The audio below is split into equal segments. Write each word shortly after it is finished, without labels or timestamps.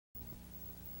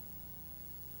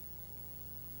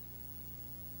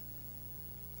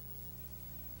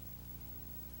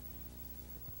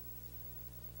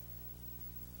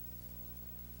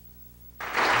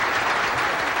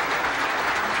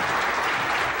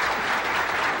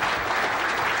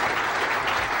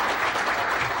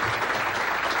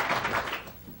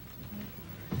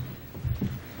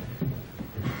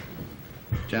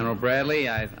General Bradley.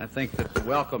 I think that the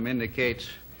welcome indicates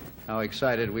how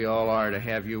excited we all are to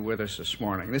have you with us this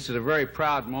morning. This is a very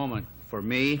proud moment for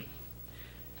me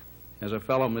as a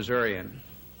fellow Missourian.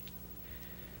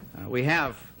 We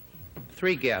have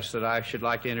three guests that I should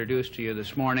like to introduce to you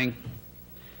this morning.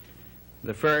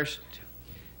 The first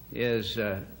is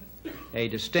a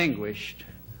distinguished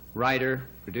writer,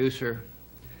 producer,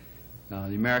 the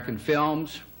American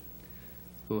films,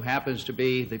 who happens to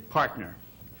be the partner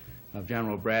of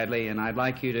General Bradley, and I'd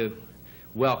like you to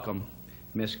welcome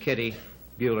Mrs. Kitty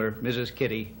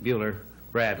Bueller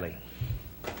Bradley.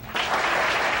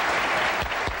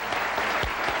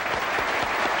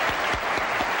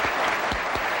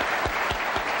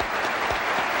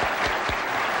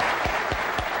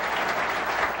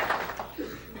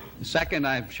 Second,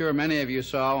 I'm sure many of you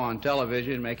saw on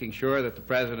television, making sure that the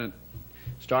President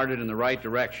started in the right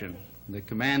direction, the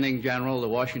commanding general of the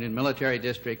Washington Military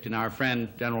District and our friend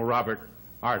General Robert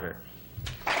Arter.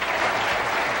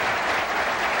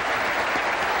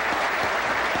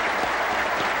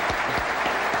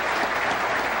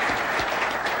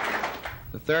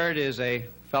 The third is a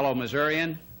fellow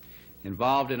Missourian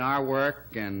involved in our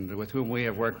work and with whom we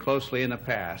have worked closely in the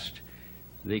past,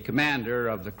 the commander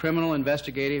of the Criminal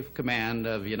Investigative Command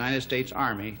of the United States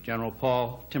Army, General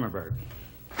Paul Timmerberg.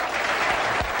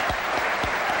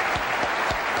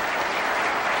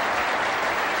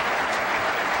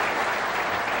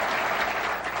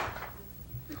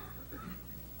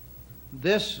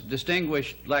 This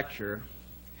distinguished lecture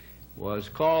was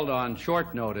called on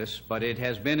short notice, but it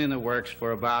has been in the works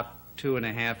for about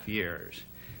 2.5 years.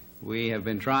 We have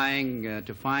been trying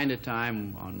to find a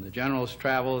time on the General's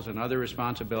travels and other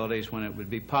responsibilities when it would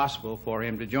be possible for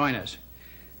him to join us.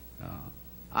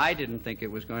 I didn't think it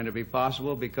was going to be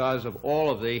possible because of all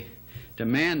of the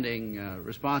demanding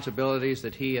responsibilities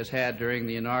that he has had during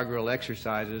the inaugural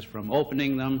exercises, from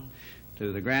opening them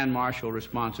to the Grand Marshal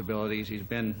responsibilities. He's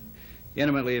been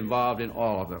intimately involved in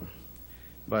all of them.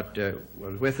 But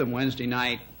was with them Wednesday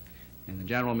night, and the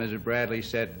General and Mrs. Bradley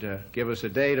said, give us a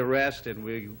day to rest, and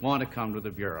we want to come to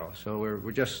the Bureau. So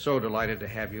we're just so delighted to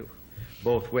have you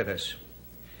both with us.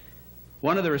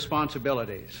 One of the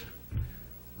responsibilities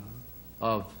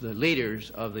of the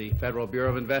leaders of the Federal Bureau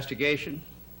of Investigation,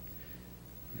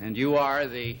 and you are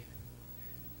the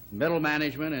middle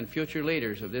management and future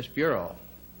leaders of this Bureau,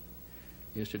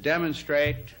 is to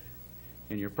demonstrate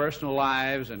in your personal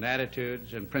lives and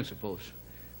attitudes and principles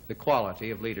the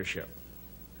quality of leadership.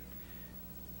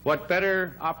 What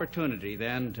better opportunity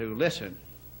than to listen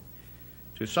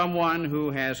to someone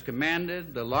who has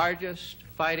commanded the largest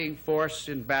fighting force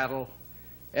in battle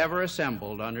ever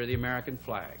assembled under the American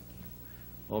flag,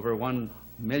 over 1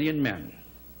 million men,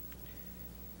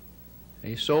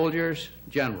 a soldier's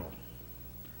general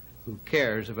who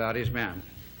cares about his men.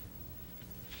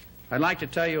 I'd like to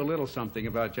tell you a little something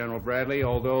about General Bradley,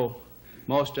 although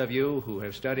most of you who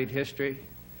have studied history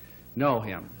know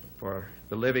him for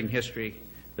the living history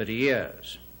that he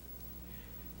is.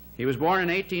 He was born in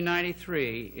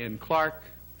 1893 in Clark,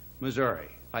 Missouri.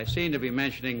 I seem to be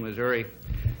mentioning Missouri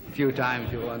a few times,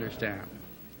 you'll understand.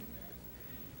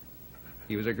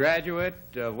 He was a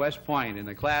graduate of West Point in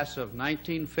the class of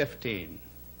 1915,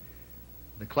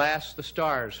 the class the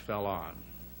stars fell on,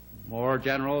 more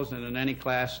generals than in any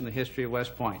class in the history of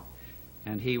West Point,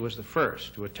 and he was the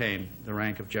first to attain the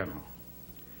rank of general.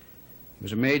 He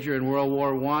was a major in World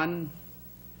War I,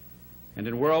 and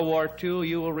in World War II,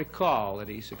 you will recall that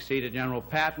he succeeded General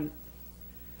Patton,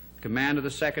 command of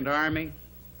the Second Army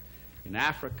in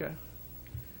Africa,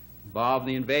 involved in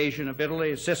the invasion of Italy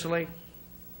and Sicily,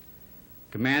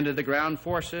 commanded the ground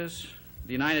forces of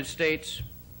the United States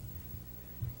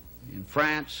in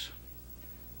France,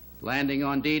 landing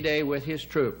on D-Day with his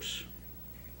troops.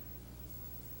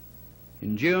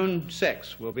 In June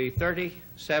 6 will be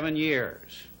 37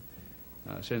 years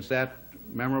since that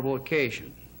memorable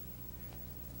occasion.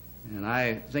 And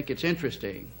I think it's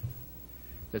interesting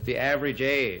that the average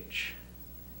age,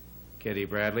 Kitty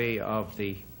Bradley, of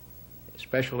the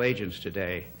special agents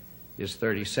today is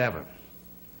 37.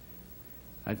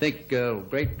 I think a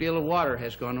great deal of water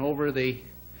has gone over the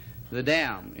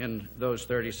dam in those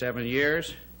 37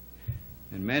 years,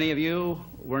 and many of you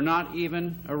were not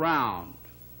even around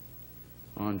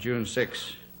on June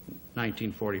 6,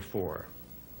 1944.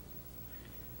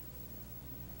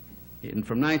 And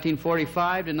from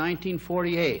 1945 to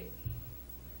 1948,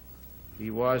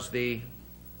 he was the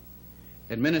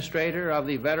administrator of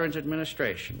the Veterans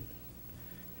Administration,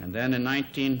 and then in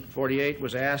 1948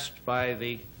 was asked by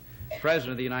the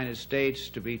President of the United States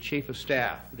to be Chief of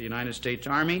Staff of the United States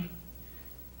Army,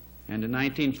 and in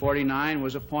 1949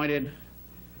 was appointed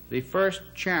the first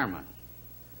chairman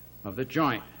of the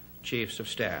Joint Chiefs of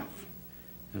Staff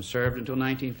and served until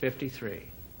 1953.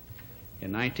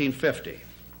 In 1950,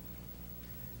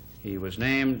 he was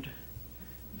named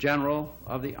General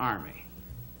of the Army,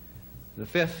 the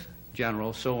 5th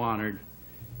general so honored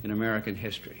in American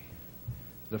history.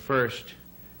 The first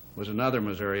was another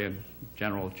Missourian,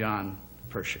 General John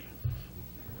Pershing.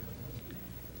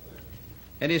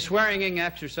 In his swearing-in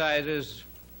exercises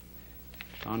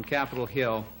on Capitol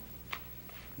Hill,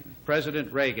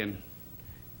 President Reagan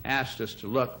asked us to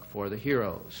look for the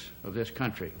heroes of this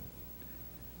country.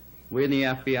 We in the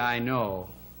FBI know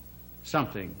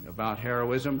something about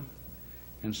heroism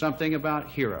and something about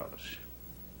heroes.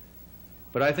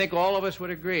 But I think all of us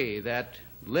would agree that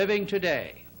living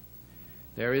today,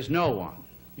 there is no one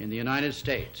in the United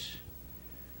States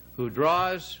who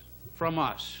draws from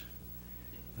us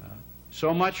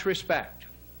so much respect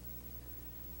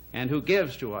and who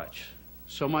gives to us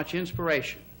so much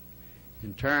inspiration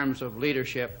in terms of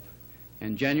leadership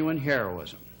and genuine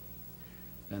heroism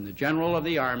than the General of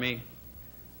the Army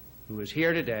who is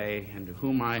here today and to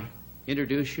whom I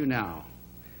introduce you now.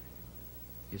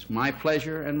 It's my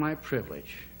pleasure and my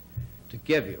privilege to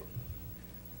give you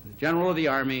the General of the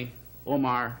Army,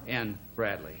 Omar N.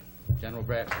 Bradley. General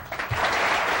Bradley.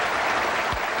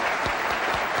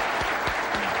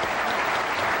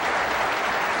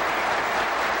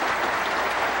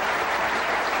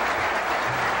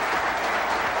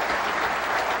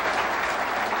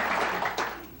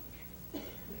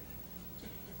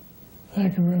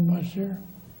 Thank you very much, sir.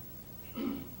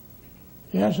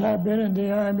 Yes, I've been in the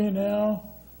Army now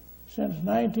since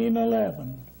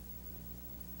 1911.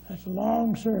 That's a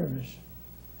long service.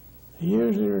 They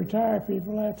usually retire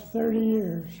people after 30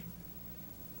 years,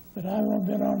 but I've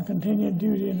been on continued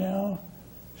duty now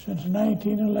since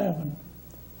 1911.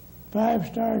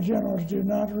 5-star generals do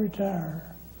not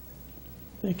retire.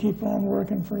 They keep on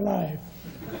working for life.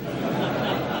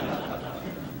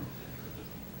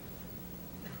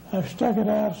 I've stuck it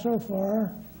out so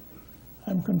far.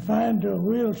 I'm confined to a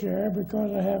wheelchair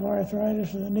because I have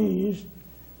arthritis of the knees,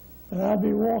 but I'll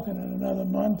be walking in another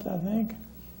month, I think.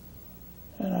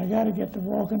 And I got to get to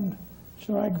walking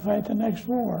so I can fight the next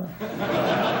war.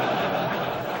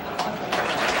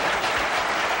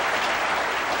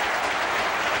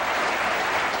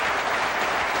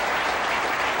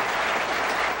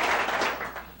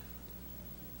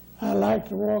 I like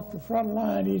to walk the front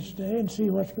line each day and see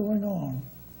what's going on.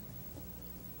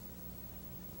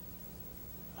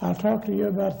 I'll talk to you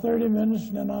about 30 minutes,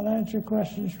 and then I'll answer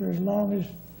questions for as long as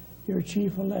your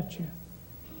chief will let you.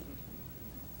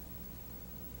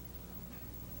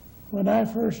 When I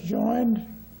first joined,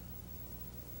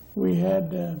 we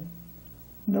had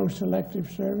no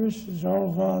selective service. It's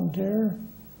all volunteer.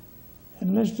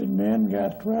 Enlisted men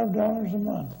got $12 a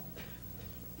month.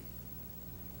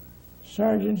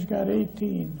 Sergeants got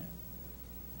 18.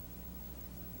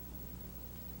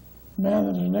 A man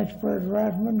that's an expert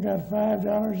rifleman got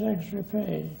 $5 extra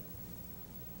pay.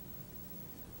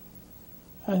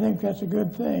 I think that's a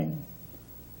good thing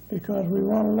because we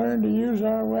want to learn to use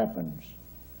our weapons.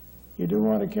 You do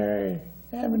want to carry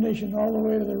ammunition all the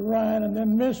way to the Rhine and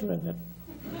then miss with it.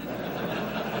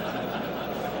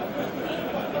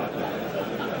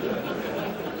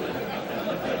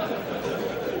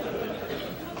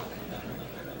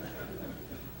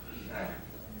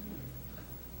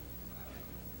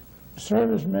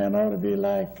 Servicemen ought to be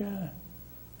like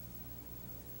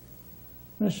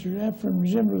Mr. Ephraim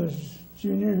Zimbalist,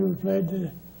 Jr., who played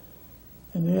in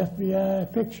the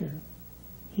FBI picture.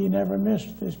 He never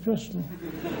missed his pistol.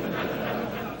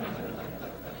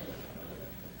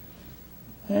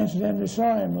 I incidentally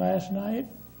saw him last night.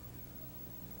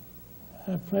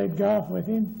 I played golf with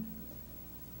him.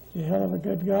 He's a hell of a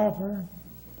good golfer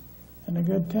and a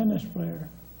good tennis player.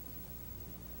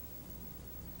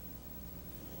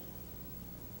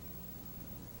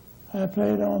 I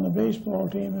played on the baseball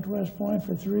team at West Point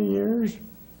for 3 years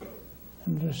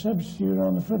and was a substitute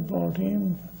on the football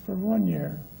team for 1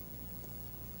 year.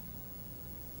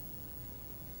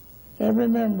 Every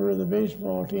member of the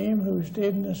baseball team who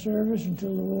stayed in the service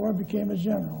until the war became a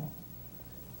general.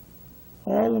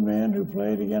 All the men who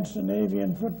played against the Navy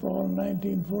in football in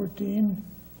 1914,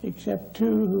 except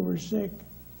 2 who were sick,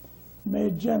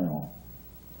 made general.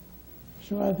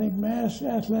 So I think mass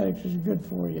athletics is good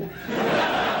for you.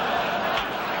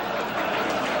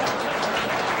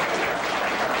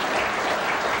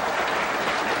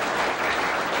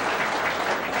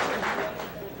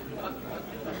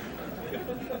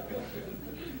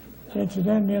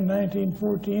 Incidentally, in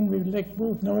 1914, we licked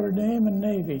both Notre Dame and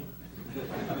Navy.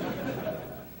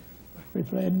 We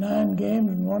played 9 games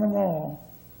and won them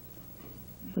all.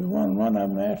 We won one of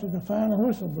them after the final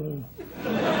whistle blew.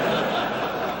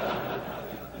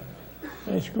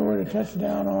 They scored a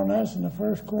touchdown on us in the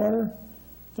first quarter,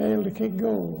 failed to kick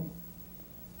goal.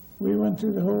 We went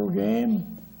through the whole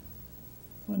game.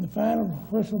 When the final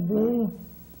whistle blew,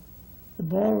 the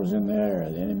ball was in the air.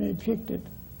 The enemy had kicked it.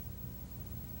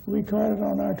 We caught it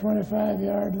on our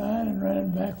 25-yard line and ran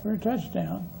it back for a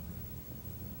touchdown.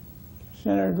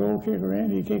 Sent our goal kicker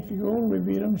in. He kicked the goal. We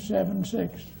beat them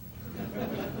 7-6.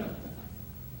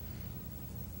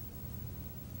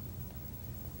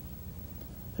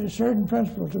 There's certain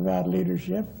principles about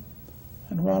leadership,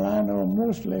 and while I know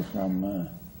mostly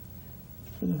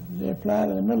they apply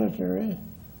to the military,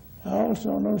 I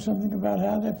also know something about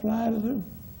how they apply to the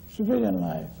civilian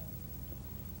life.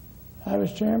 I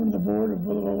was chairman of the board of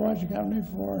Boulevard Watch Company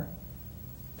for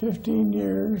 15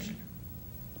 years,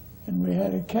 and we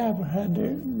had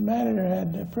the manager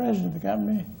had the president of the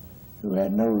company who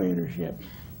had no leadership.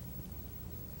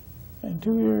 And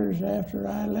 2 years after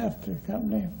I left the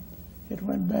company, it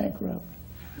went bankrupt.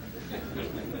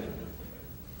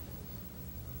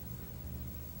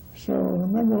 So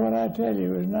remember what I tell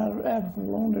you is not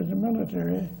applicable only to the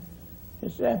military,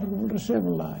 it's applicable to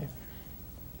civil life.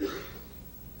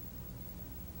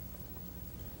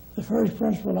 The first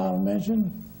principle I'll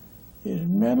mention is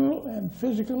mental and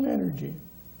physical energy.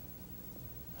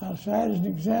 I'll cite as an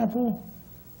example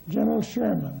General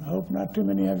Sherman. I hope not too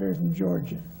many of you are from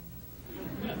Georgia.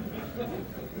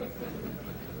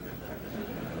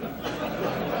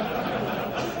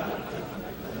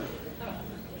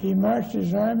 He marched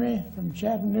his army from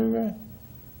Chattanooga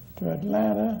to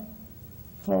Atlanta,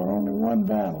 fought only one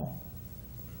battle.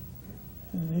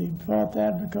 And he fought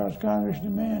that because Congress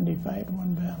demanded he fight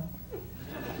one battle.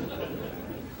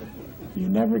 You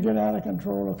never get out of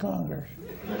control of Congress.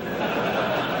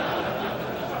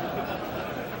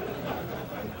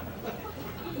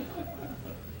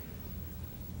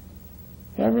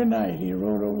 Every night he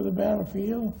rode over the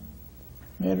battlefield,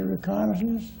 made a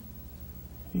reconnaissance.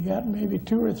 He got maybe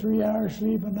 2 or 3 hours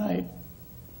sleep a night.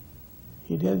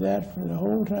 He did that for the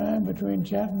whole time between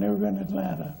Chattanooga and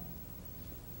Atlanta.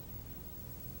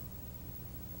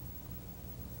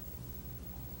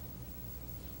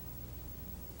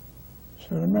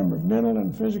 So remember, mental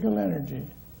and physical energy.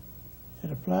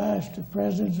 It applies to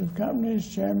presidents of companies,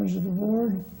 chairmen of the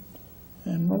board,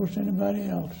 and most anybody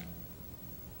else.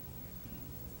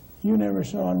 You never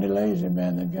saw a lazy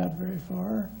man that got very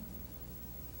far.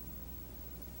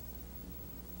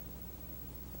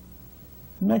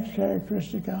 The next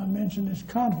characteristic I'll mention is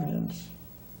confidence.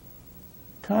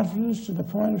 Confidence to the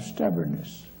point of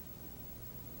stubbornness.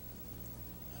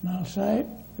 And I'll cite,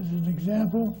 as an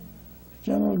example,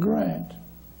 General Grant.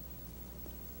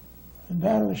 When the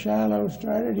Battle of Shiloh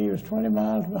started, he was 20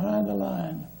 miles behind the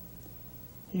line.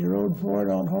 He rode forward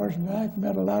on horseback,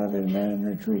 met a lot of his men in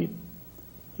retreat.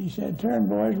 He said, "Turn,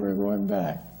 boys, we're going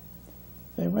back."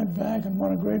 They went back and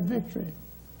won a great victory.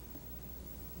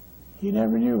 He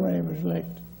never knew when he was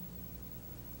licked.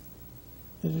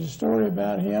 There's a story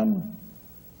about him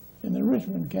in the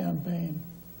Richmond campaign.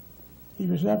 He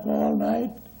was up all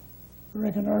night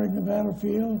reconnoitering the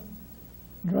battlefield,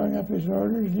 drawing up his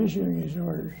orders and issuing his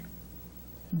orders.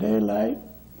 At daylight,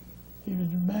 he was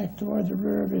back toward the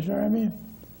rear of his army.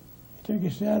 He took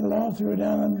his saddle off, threw it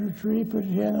down under a tree, put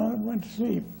his head on it, and went to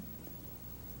sleep.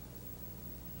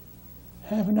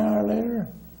 Half an hour later,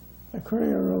 a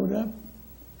courier rode up,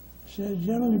 said,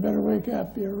 "General, you better wake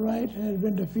up. Your right has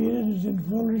been defeated and is in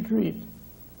full retreat."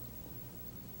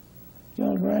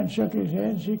 General Grant shook his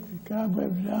head, shook the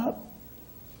cobwebs out.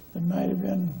 It might have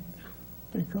been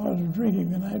because of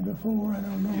drinking the night before, I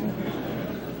don't know.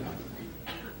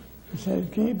 He said,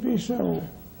 "It can't be so,"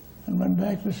 and went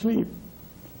back to sleep.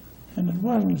 And it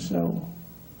wasn't so.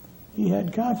 He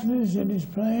had confidence in his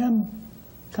plan,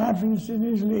 confidence in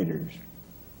his leaders,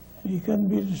 and he couldn't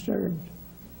be disturbed.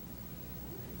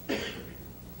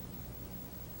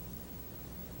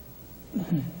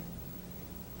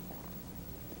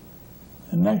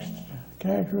 The next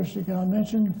characteristic I'll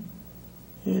mention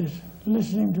is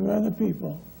listening to other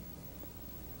people.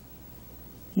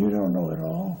 You don't know it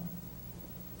all.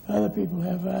 Other people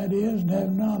have ideas and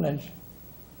have knowledge.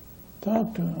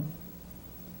 Talk to them.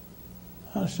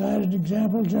 I'll cite an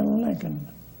example, General Lincoln.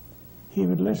 He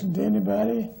would listen to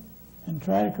anybody and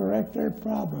try to correct their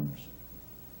problems.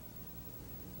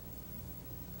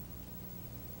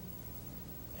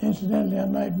 Incidentally, I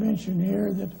might mention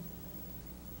here that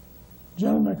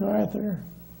General MacArthur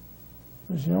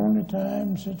was the only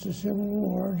time since the Civil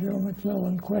War General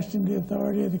McClellan questioned the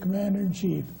authority of the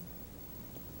Commander-in-Chief.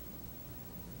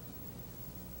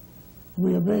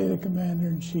 We obey the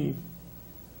Commander-in-Chief.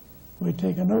 we'd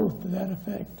take an oath to that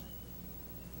effect.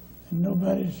 And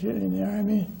nobody in the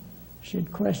Army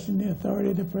should question the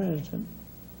authority of the President.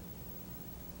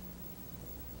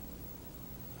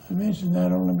 I mention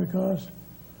that only because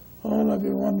all of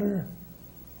you wonder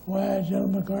why General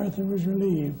MacArthur was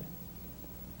relieved.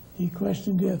 He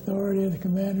questioned the authority of the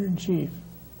Commander-in-Chief.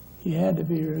 He had to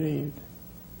be relieved.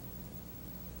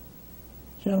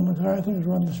 General MacArthur was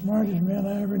one of the smartest men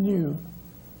I ever knew,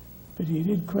 but he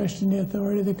did question the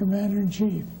authority of the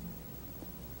Commander-in-Chief.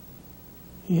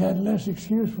 He had less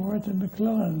excuse for it than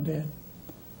McClellan did.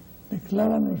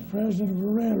 McClellan was president of a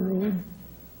railroad,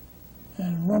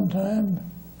 and at one time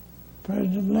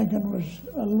President Lincoln was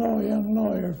a young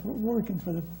lawyer working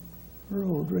for the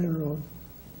railroad.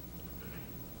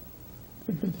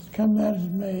 But come that as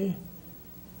it may,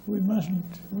 we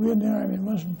in the Army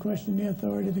mustn't question the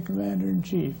authority of the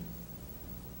Commander-in-Chief.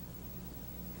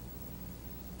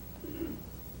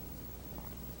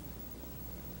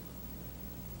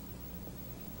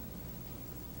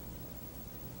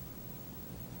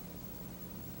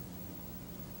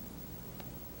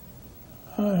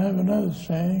 I have another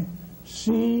saying,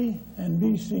 see and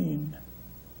be seen.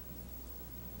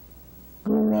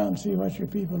 Go around and see what your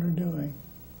people are doing.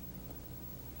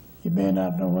 You may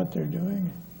not know what they're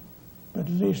doing, but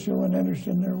at least show an interest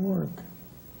in their work.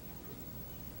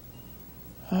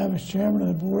 I was chairman of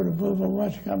the board of Louisville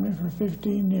Watch Company for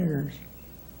 15 years,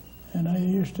 and I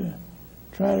used to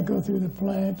try to go through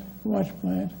the watch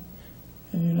plant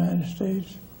in the United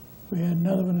States. We had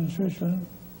another one in Switzerland,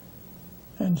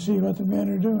 and see what the men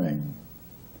are doing.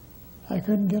 I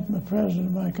couldn't get the president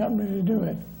of my company to do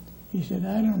it. He said,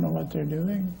 I don't know what they're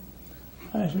doing.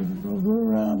 I said, well, go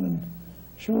around and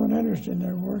show an interest in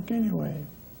their work anyway,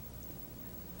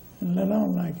 and let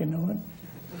on like you know it.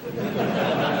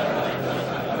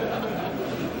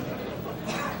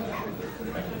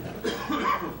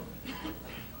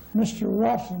 Mr.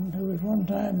 Watson, who was one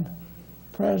time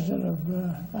president of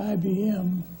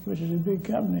IBM, which is a big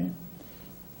company,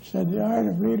 said the art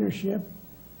of leadership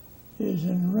is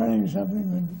in running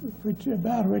something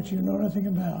about which you know nothing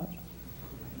about.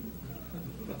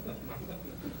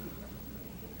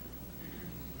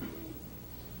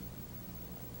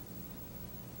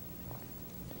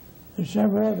 There's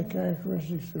several other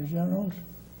characteristics for generals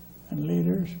and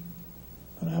leaders,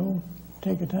 but I won't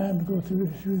take the time to go through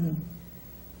them.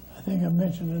 I think I've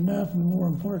mentioned enough of the more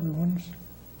important ones.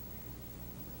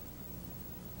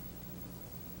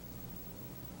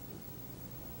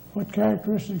 What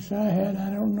characteristics I had, I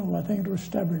don't know. I think it was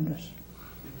stubbornness.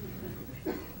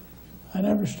 I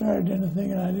never started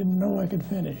anything and I didn't know I could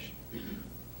finish.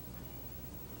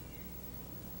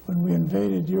 When we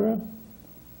invaded Europe,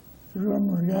 the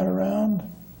rumor got around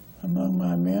among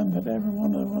my men that every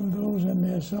one of those in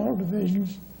the assault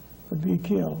divisions would be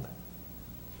killed.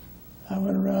 I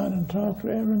went around and talked to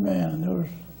every man in those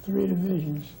 3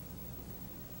 divisions.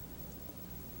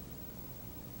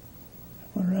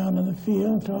 Went around in the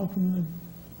field, talked from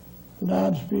the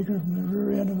loudspeaker from the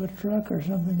rear end of a truck or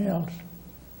something else.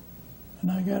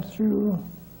 And I got through.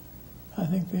 I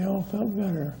think they all felt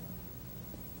better.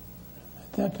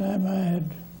 At that time I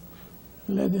had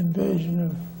led the invasion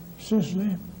of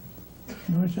Sicily,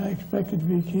 in which I expected to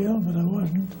be killed, but I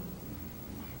wasn't.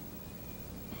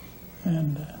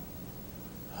 And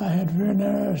I had very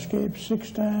narrow escape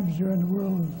 6 times during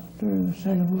the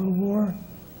Second World War,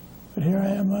 but here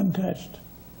I am untouched.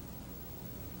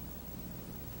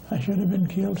 I should have been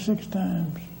killed 6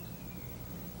 times.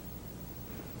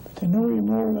 But the more you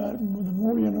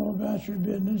know about your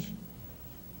business,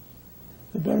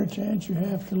 the better chance you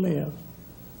have to live.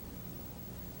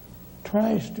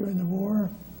 Twice during the war,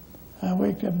 I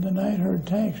waked up in the night, heard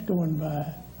tanks going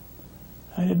by.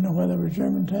 I didn't know whether they were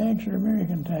German tanks or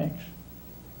American tanks.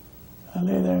 I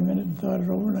lay there a minute and thought it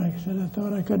over, and I said I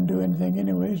thought I couldn't do anything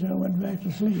anyway, so I went back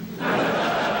to sleep.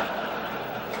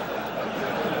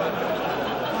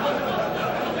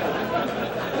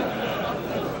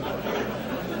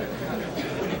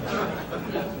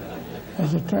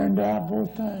 As it turned out,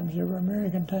 both times they were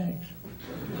American tanks.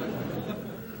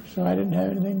 So I didn't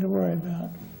have anything to worry about.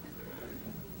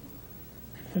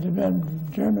 If it had been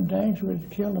German tanks, we'd have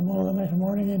killed them all the next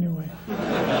morning anyway.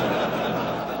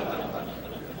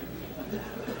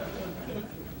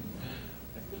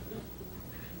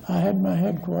 I had my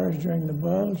headquarters during the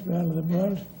Battle of the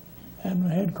Bulge, had my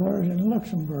headquarters in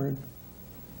Luxembourg.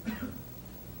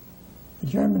 The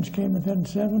Germans came within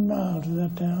 7 miles of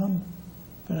that town,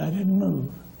 but I didn't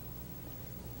move.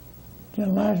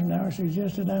 General Eisenhower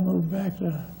suggested I move back to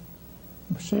a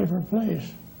safer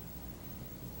place.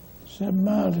 7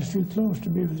 miles is too close to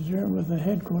be with the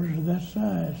headquarters of that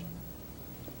size.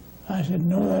 I said,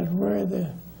 no, that's where the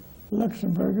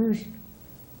Luxembourgers,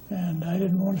 and I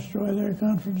didn't want to destroy their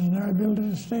confidence in our ability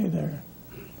to stay there.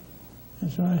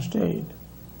 And so I stayed.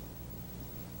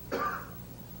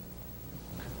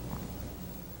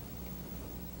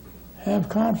 Have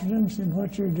confidence in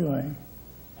what you're doing.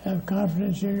 Have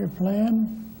confidence in your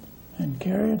plan and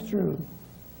carry it through.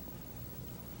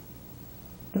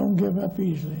 Don't give up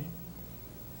easily.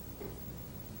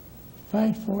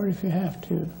 Fight for it if you have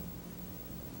to,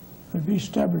 but be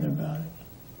stubborn about it.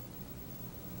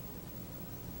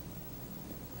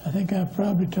 I think I've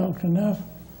probably talked enough.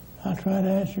 I'll try to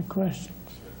answer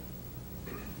questions.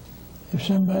 If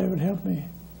somebody would help me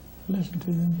listen to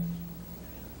them.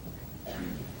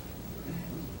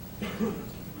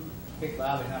 Speak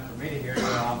loud enough for me to hear you,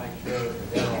 and I'll make sure that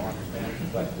the general understands the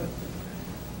question.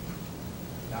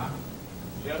 John?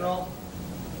 General,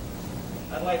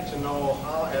 I'd like to know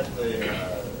how at the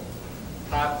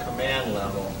top command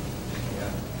level,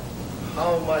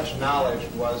 how much knowledge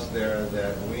was there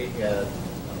that we had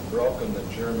broken the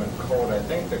German code? I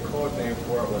think the code name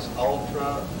for it was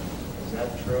Ultra. Is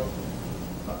that true?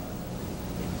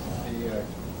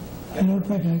 I don't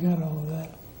think I got all of that.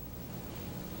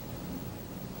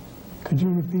 Could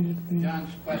you repeat it, please?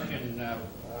 John's question,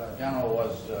 General,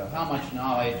 was how much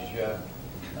knowledge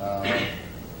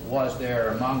was there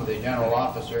among the general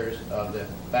officers of the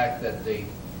fact that the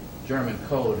German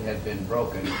code had been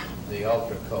broken, the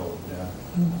Ultra code?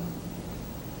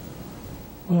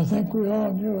 Well, I think we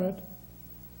all knew it.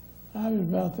 I was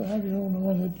the only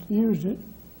one that used it.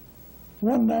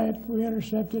 One night we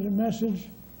intercepted a message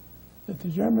that the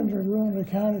Germans are going to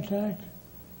counterattack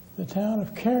the town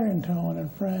of Carentan in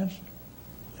France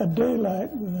at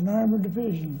daylight with an armored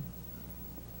division.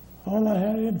 All I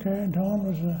had in Carentan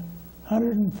was the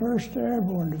 101st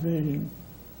Airborne Division.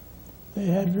 They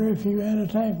had very few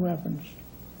anti-tank weapons.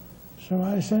 So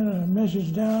I sent a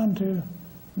message down to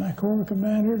my corps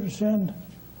commander to send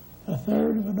a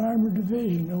third of an armored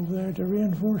division over there to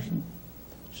reinforce them.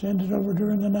 Send it over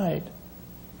during the night.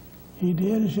 He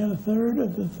did. He sent a third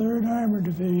of the 3rd Armored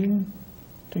Division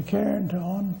to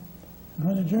Carentan. And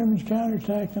when the Germans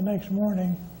counterattacked the next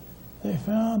morning, they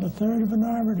found a third of an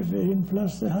armored division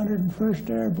plus the 101st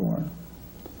Airborne.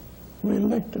 We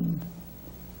licked them,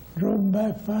 drove them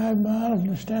back 5 miles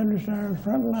and established our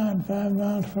front line 5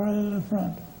 miles farther to the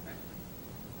front.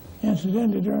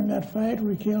 Incidentally, during that fight,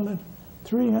 we killed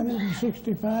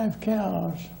 365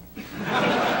 cows.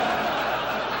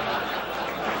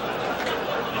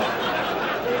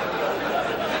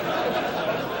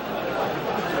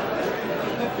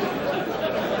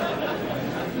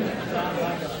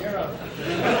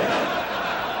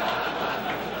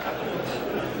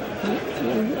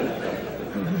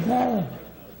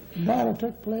 The battle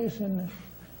took place in the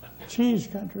cheese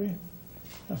country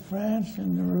of France,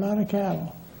 and there were a lot of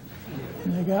cattle,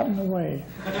 and they got in the way.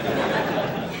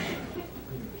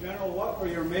 General, what were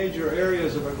your major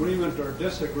areas of agreement or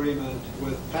disagreement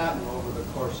with Patton over the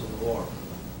course of the war?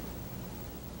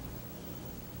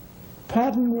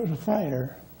 Patton was a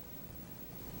fighter.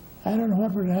 I don't know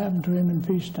what would have happened to him in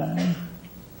peacetime,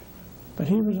 but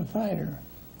he was a fighter.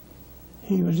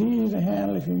 He was easy to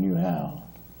handle if you knew how.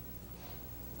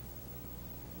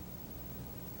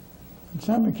 On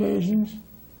some occasions,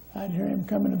 I'd hear him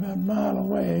coming about a mile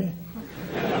away,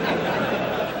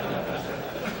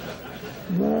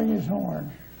 blowing his horn.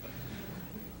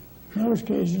 In those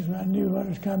cases, when I knew what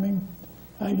was coming,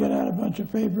 I'd get out a bunch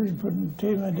of papers and put them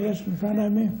on my desk in front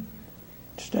of me,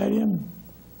 study them.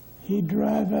 He'd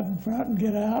drive up in front and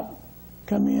get out,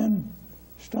 come in,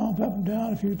 stomp up and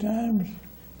down a few times,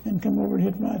 and come over and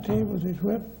hit my table with his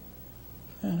whip.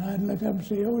 And I'd look up and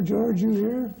say, "Oh, George, you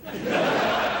here?"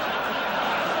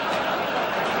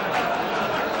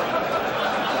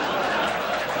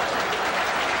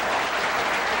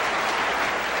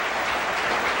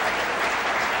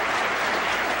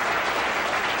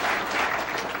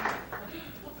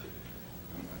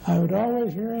 I would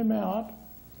always hear him out,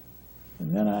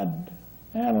 and then I'd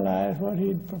analyze what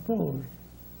he'd proposed.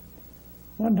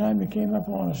 One time he came up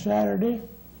on a Saturday,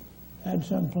 had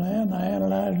some plan, I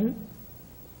analyzed it,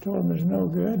 told him it was no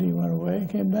good, he went away, and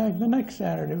came back the next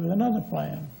Saturday with another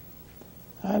plan.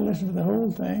 I listened to the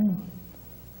whole thing,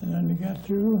 and then he got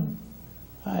through,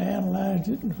 I analyzed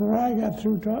it, and before I got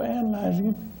through analyzing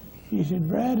it, he said,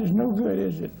 "Brad, it's no good,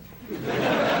 is it?"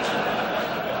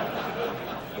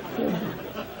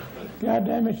 "God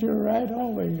damn it, you're right,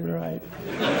 always you're right."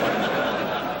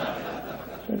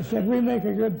 But he said, "We make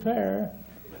a good pair.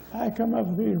 I come up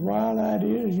with these wild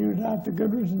ideas, you adopt the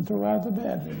good ones and throw out the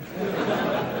bad ones."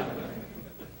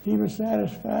 He was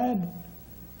satisfied,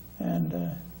 and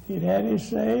he'd had his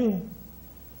say,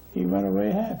 he went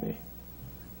away happy.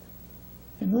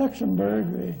 In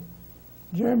Luxembourg, the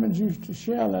Germans used to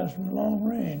shell us from long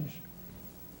range.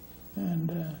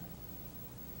 And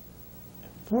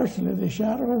fortunately, they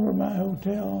shot over my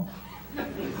hotel.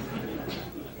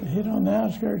 They hit on the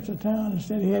outskirts of town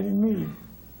instead of hitting me.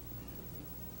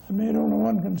 I made only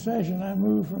one concession. I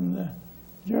moved from the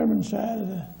German side of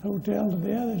the hotel to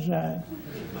the other side.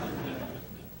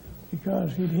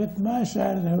 Because if he'd hit my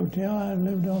side of the hotel, I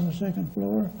lived on the second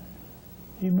floor,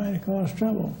 he might have caused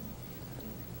trouble.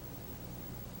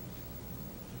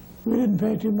 We didn't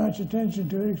pay too much attention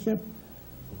to it, except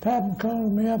Patton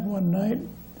called me up one night.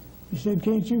 He said,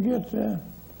 "Can't you get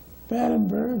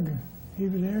Battenberg," he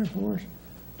was Air Force,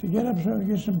 "to get up so we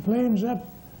get some planes up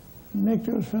and make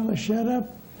those fellas shut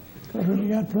up? Because when you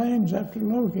got planes up to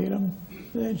locate them,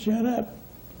 they'd shut up."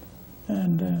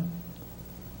 And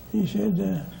he said,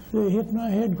 "They hit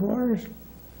my headquarters,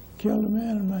 killed a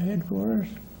man in my headquarters.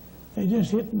 They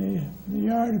just hit in the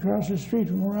yard across the street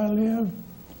from where I live."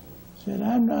 Said,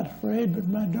 "I'm not afraid, but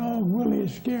my dog Willie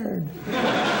is scared."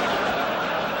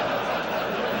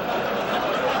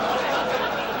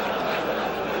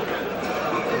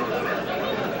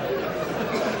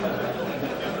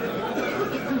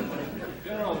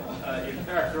 General, you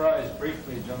characterized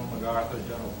briefly General MacArthur,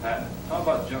 General Patton. How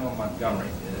about General Montgomery?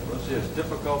 Was he as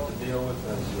difficult to deal with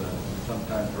as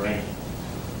sometimes Reagan?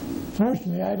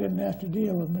 Fortunately, I didn't have to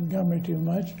deal with Montgomery too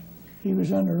much. He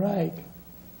was under Ike.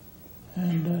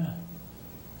 And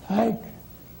Ike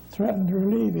threatened to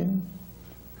relieve him,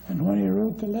 and when he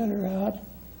wrote the letter out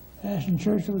asking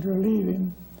Churchill to relieve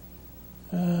him,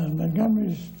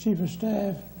 Montgomery's chief of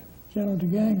staff, General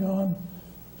DeGangon,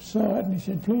 saw it and he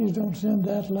said, "Please don't send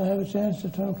that till I have a chance to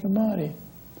talk to Monty."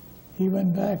 He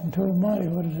went back and told Monty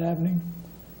what was happening.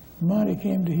 Monty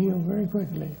came to heel very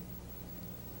quickly.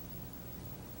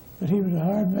 But he was a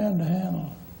hard man to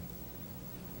handle.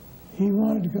 He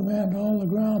wanted to command all the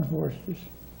ground forces.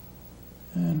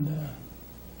 And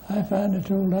I finally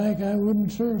told Ike I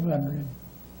wouldn't serve under him.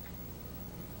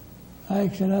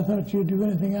 Ike said, "I thought you'd do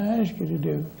anything I asked you to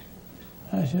do."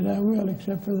 I said, "I will,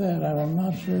 except for that. I will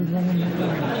not serve under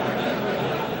Montgomery."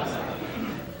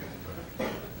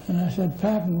 And I said,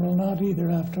 "Patton will not either.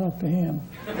 I've talked to him."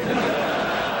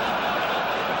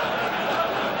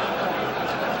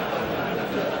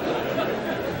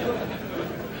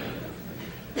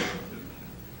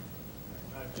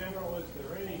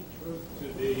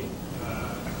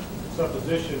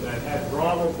 Supposition that had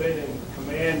Rommel been in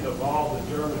command of all the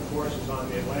German forces on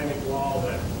the Atlantic Wall,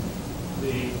 that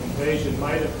the invasion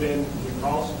might have been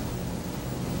repulsed?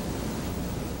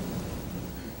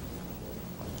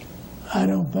 I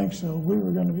don't think so. We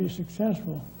were going to be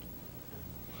successful.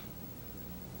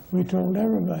 We told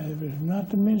everybody there was not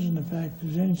to mention the fact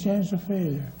there's any chance of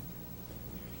failure.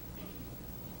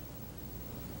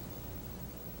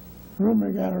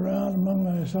 Rumor got around among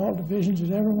the assault divisions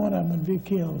that every one of them would be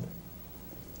killed.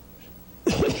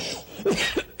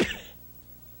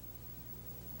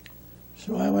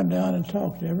 So I went down and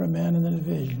talked to every man in the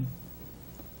division.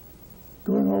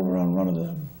 Going over on one of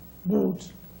the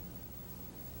boats,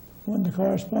 one of the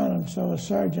correspondents saw a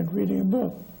sergeant reading a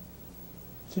book.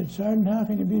 He said, "Sergeant, how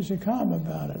can you be so calm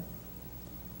about it?"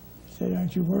 He said,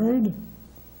 "Aren't you worried?"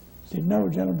 He said, "No,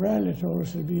 General Bradley told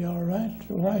us it'd be all right,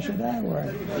 so why should I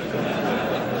worry?"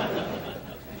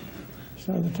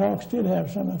 So the talks did have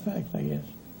some effect, I guess.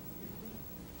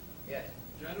 Yes.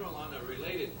 General, on a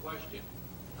related question,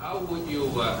 how would you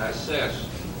assess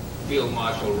Field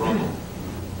Marshal Rommel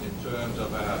in terms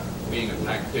of being a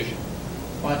tactician?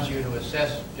 I want you to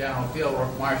assess General Field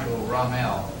Marshal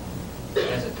Rommel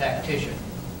as a tactician.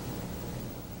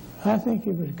 I think he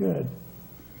was good.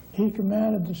 He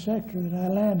commanded the sector that I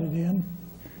landed in.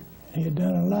 He had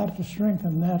done a lot to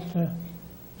strengthen that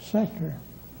sector.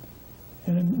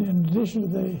 And in addition to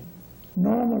the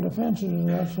normal defenses of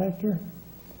that sector,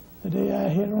 the day I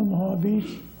hit Omaha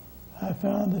Beach, I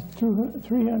found the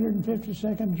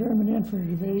 352nd German Infantry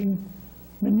Division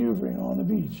maneuvering on the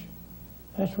beach.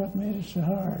 That's what made it so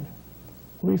hard.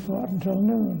 We fought until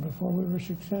noon before we were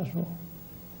successful.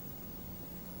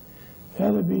 The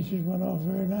other beaches went off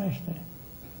very nicely.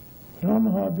 But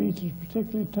Omaha Beach is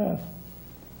particularly tough.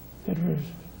 It was,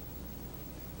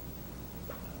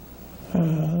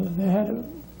 they had a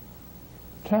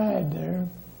tide there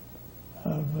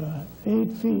of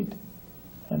 8 feet,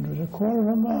 and it was a quarter of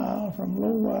a mile from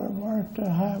low water mark to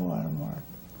high water mark.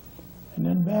 And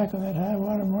then back of that high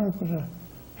water mark was a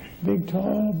big,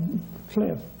 tall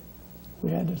cliff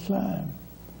we had to climb.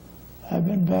 I've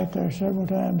been back there several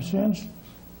times since,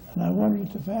 and I wondered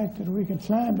at the fact that we could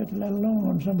climb it, let alone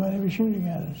when somebody was shooting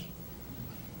at us.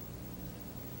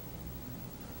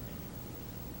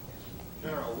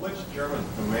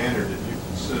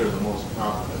 consider the most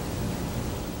competent?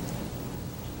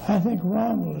 I think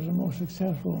Rommel is the most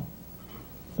successful,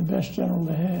 the best general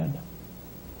they had.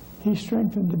 He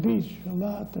strengthened the beach a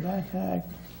lot that I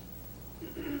attacked.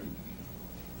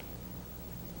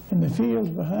 In the fields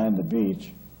behind the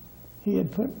beach, he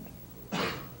had put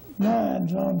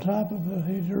mines on top of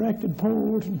he directed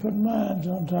poles and put mines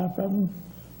on top of them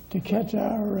to catch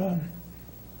our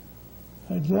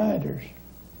gliders.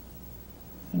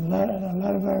 And a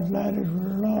lot of our gliders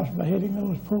were lost by hitting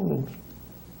those poles.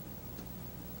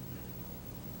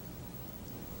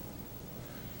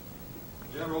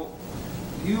 General,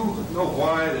 do you know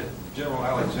why that General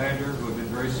Alexander, who had been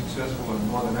very successful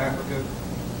in northern Africa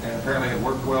and apparently had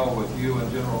worked well with you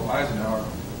and General Eisenhower,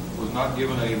 was not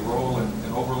given a role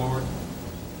in Overlord?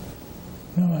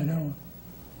 No, I don't.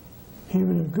 He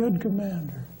was a good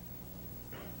commander.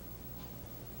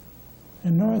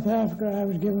 In North Africa, I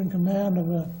was given command of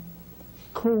a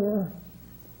corps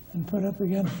and put up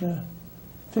against a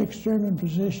fixed German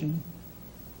position.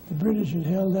 The British had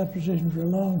held that position for a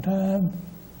long time,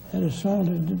 had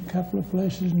assaulted a couple of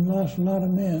places and lost a lot of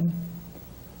men.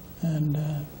 And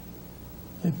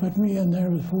they put me in there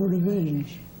with 4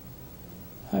 divisions.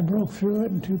 I broke through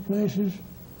it in 2 places,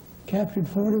 captured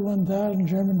 41,000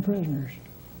 German prisoners.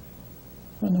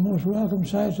 One of the most welcome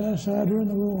sights I saw during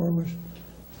the war was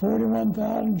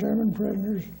 41,000 German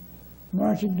prisoners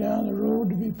marching down the road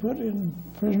to be put in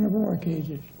prisoner of war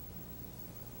cages.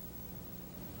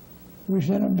 We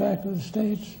sent them back to the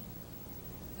States.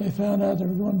 They found out they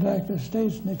were going back to the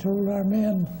States, and they told our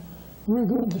men, "We're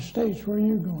going to the States, where are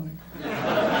you going?"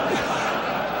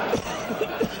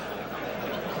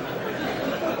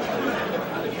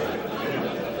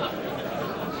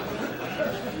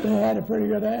 They had a pretty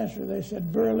good answer. They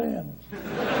said, "Berlin."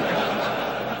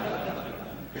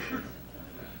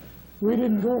 We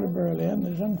didn't go to Berlin.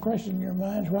 There's some question in your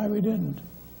minds why we didn't.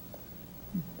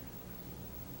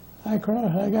 I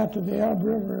got to the Elbe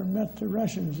River and met the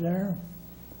Russians there.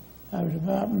 I was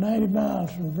about 90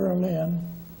 miles from Berlin.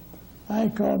 I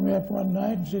called me up one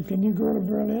night and said, "Can you go to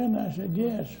Berlin?" I said,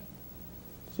 "Yes."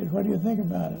 He said, "What do you think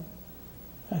about it?"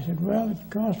 I said, "Well, it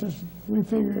cost us, we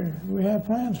figure, we have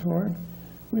plans for it.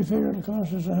 We figure it'll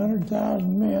cost us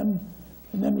 100,000 men,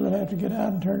 and then we'll have to get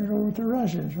out and turn it over to the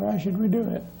Russians. Why should we do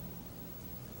it?"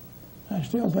 I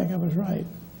still think I was right.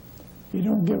 You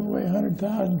don't give away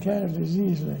 100,000 casualties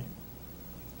easily.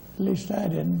 At least I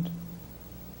didn't.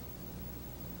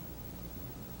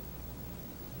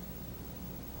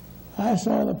 I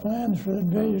saw the plans for the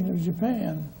invasion of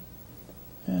Japan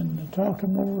and talked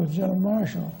them over with General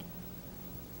Marshall.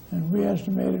 And we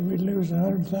estimated we'd lose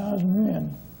 100,000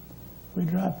 men. We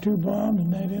dropped 2 bombs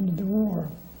and that ended the war.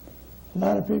 A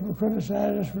lot of people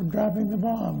criticized us for dropping the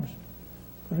bombs.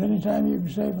 But anytime you can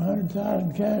save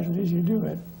 100,000 casualties, you do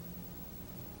it.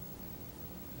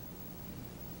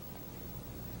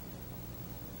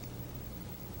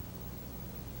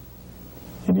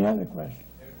 Any other questions?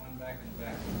 There's one back in the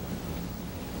back.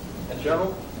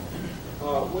 General,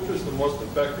 which was the most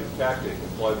effective tactic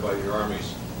employed by your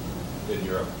armies in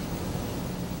Europe?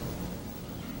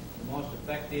 The most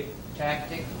effective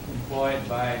tactic employed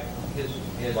by his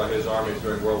armies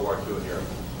during World War II in Europe?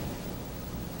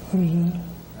 What is that?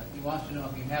 He wants to know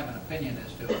if you have an opinion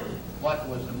as to what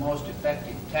was the most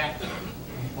effective tactic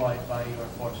employed by your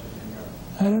forces in Europe.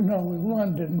 I don't know. We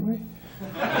won, didn't we?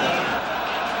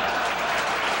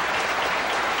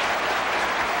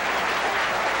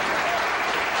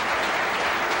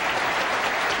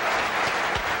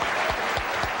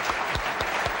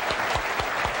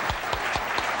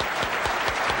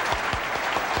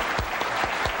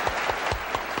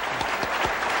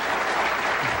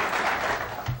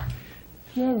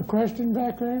 You have a question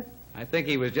back there? I think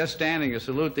he was just standing to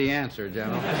salute the answer,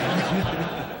 General.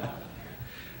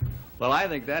 Well, I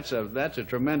think that's a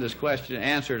tremendous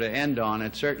answer to end on.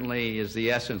 It certainly is the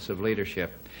essence of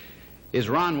leadership. Is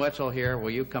Ron Wetzel here?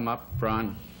 Will you come up,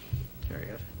 Ron? There he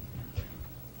is.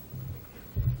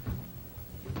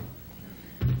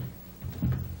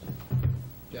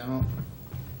 General,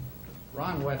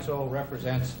 Ron Wetzel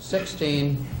represents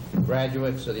 16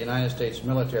 graduates of the United States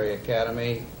Military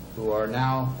Academy who are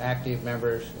now active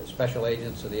members, special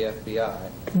agents of the FBI.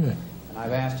 Good. And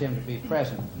I've asked him to be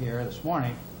present here this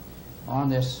morning on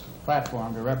this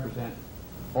platform to represent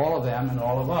all of them and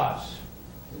all of us.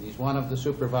 And he's one of the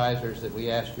supervisors that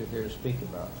we asked you here to speak to.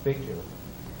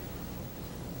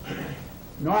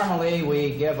 Normally,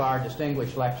 we give our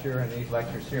distinguished lecture in these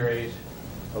lecture series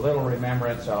a little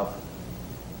remembrance of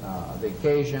the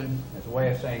occasion as a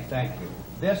way of saying thank you.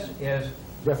 This is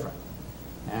different,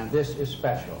 and this is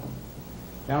special.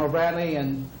 General Bradley,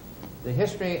 in the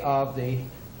history of the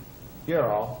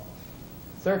Bureau,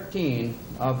 13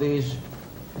 of these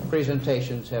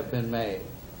presentations have been made,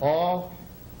 all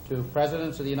to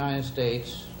Presidents of the United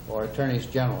States or Attorneys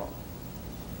General.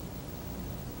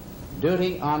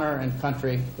 Duty, honor, and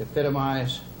country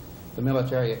epitomize the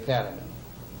military academy.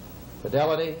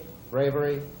 Fidelity,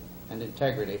 bravery, and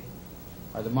integrity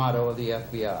are the motto of the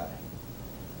FBI.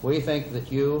 We think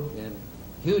that you, in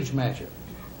huge measure,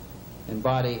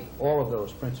 embody all of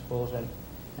those principles, and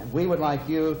we would like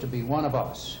you to be one of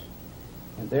us.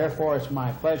 And therefore, it's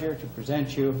my pleasure to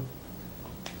present you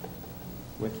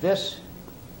with this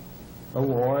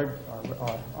award,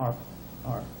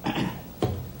 or I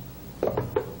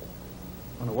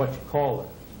don't know what you call it,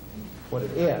 what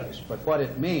it is, but what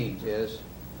it means is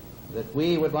that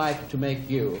we would like to make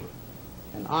you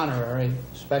an honorary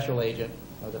special agent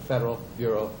of the Federal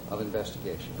Bureau of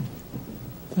Investigation.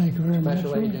 Thank you very much.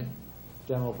 Special Agent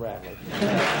General Bradley.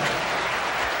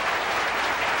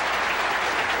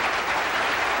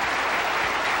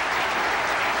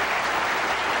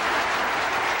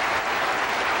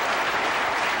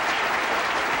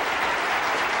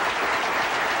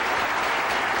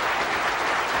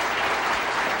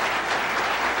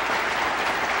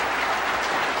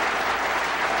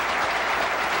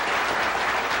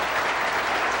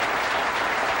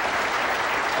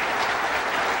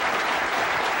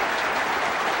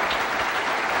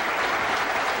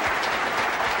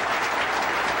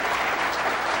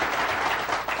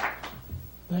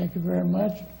 Thank you very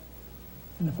much.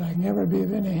 And if I can ever be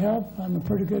of any help, I'm a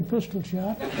pretty good pistol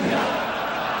shot. In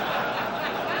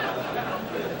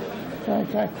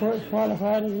fact, I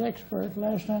qualified as expert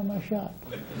last time I shot.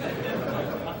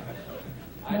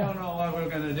 I don't know what we're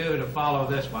going to do to follow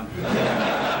this one.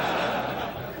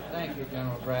 Thank you,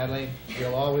 General Bradley.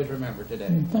 You'll always remember today.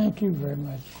 And thank you very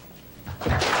much.